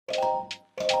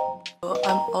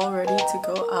I'm all ready to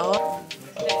go out.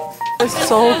 It's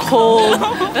so cold.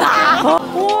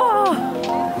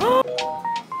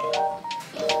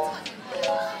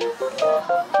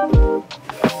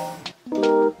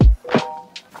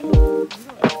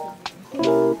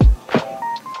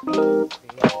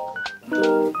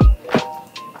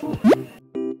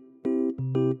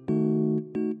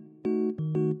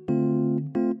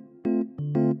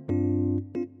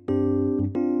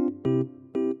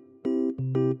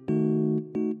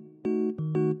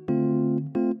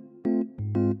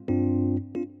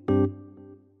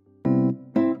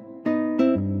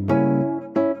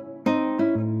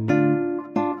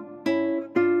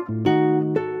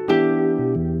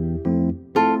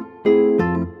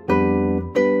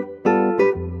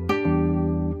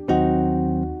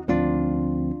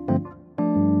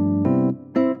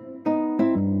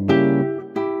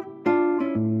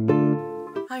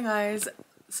 Hi guys,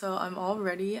 so I'm all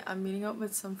ready. I'm meeting up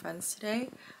with some friends today.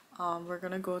 We're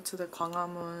gonna go to the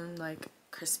gwangjang like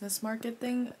Christmas market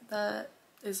thing that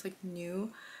is like new,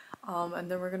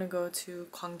 and then we're gonna go to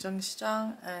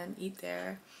𝐬𝐻𝐸 and eat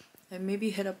there and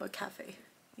maybe hit up a cafe.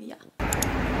 Yeah.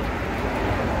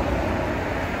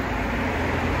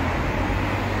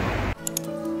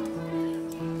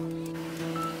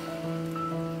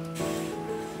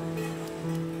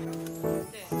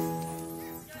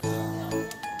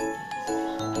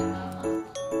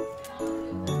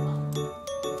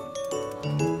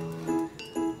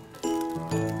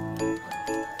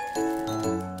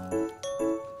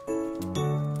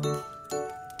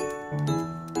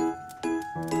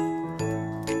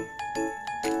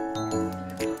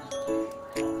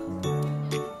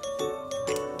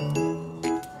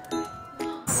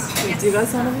 Do you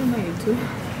guys want to be on my YouTube?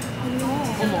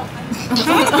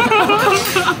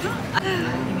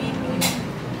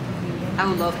 I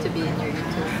would love to be in your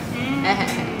YouTube.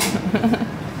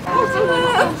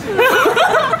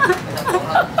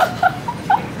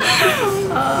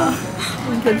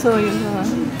 괜찮아, 괜찮아.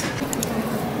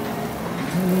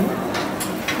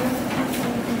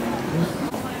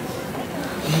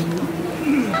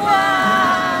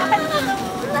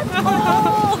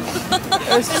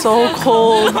 It's so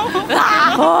cold.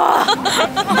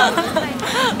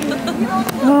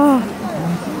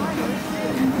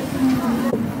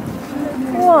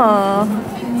 우와.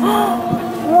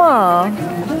 우와.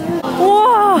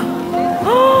 우와.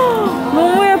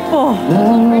 너무 예뻐.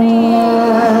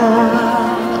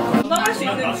 나갈 수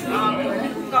있는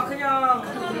그러니까 그냥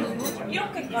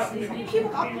이렇게까지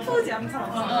피부가 아프지 않잖아.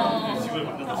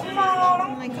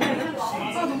 엄마랑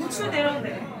너무 추운데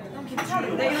이런데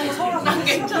괜찮은데 이런 거 서로 난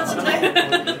괜찮은데.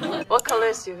 What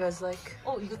colors do you guys like?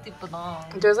 이것도 이쁘다.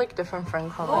 There's like different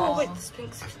friend colors. Oh wait, this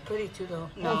pink's pretty too though.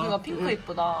 이거 핑크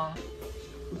이쁘다.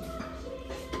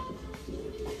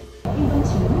 이번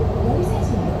출구 𝐬𝐮𝐬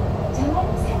정원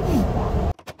 3개입니다.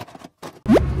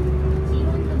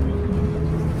 이번 건물은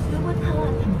로봇타워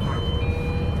앞입니다.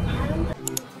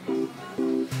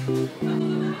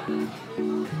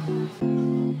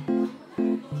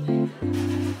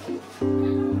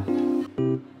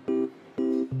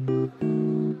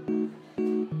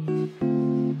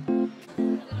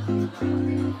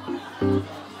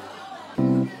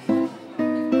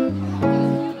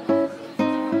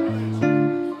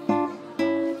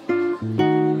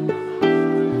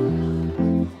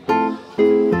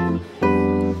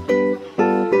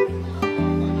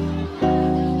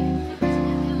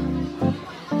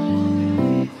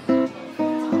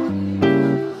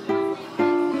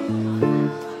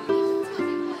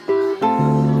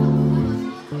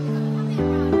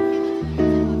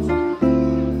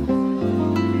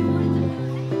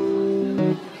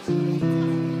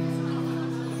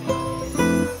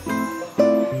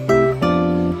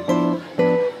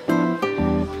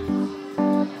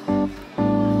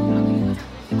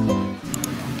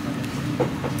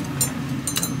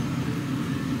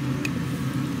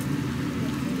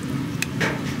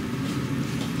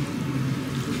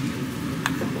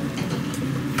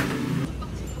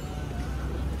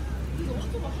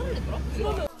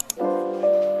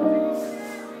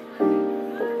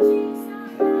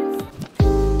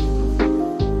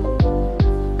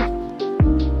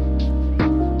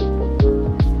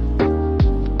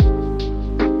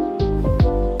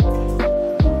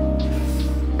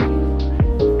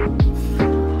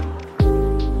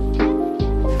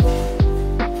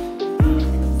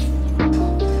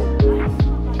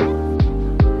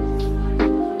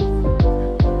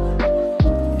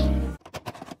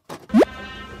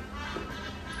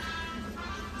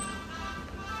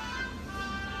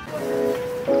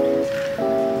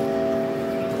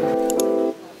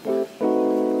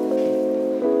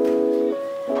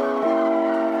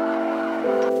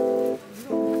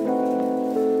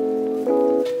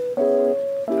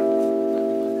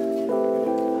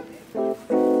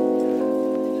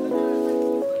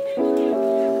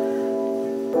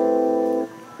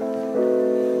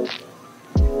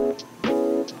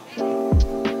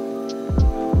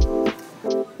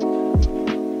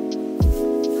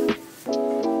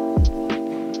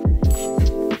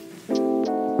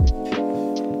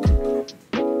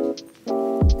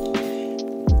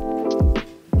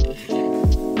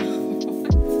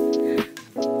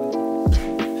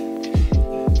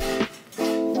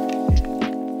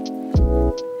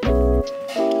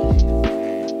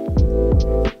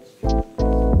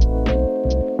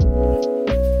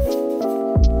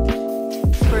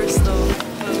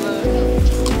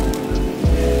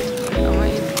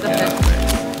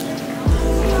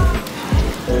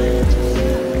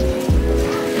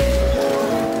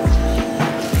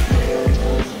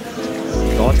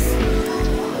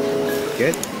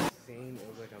 good. Same, it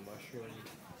was like a mushroom.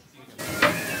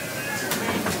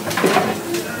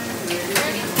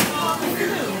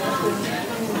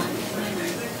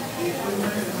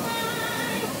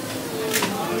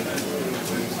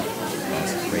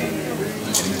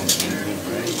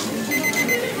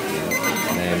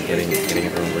 And then getting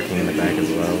everyone working in the back as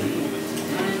well.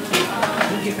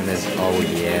 And then, oh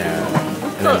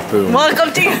yeah. And then boom.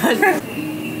 Welcome to you.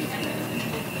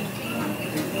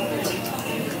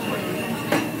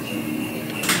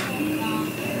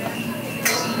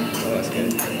 Oh, that's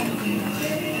good.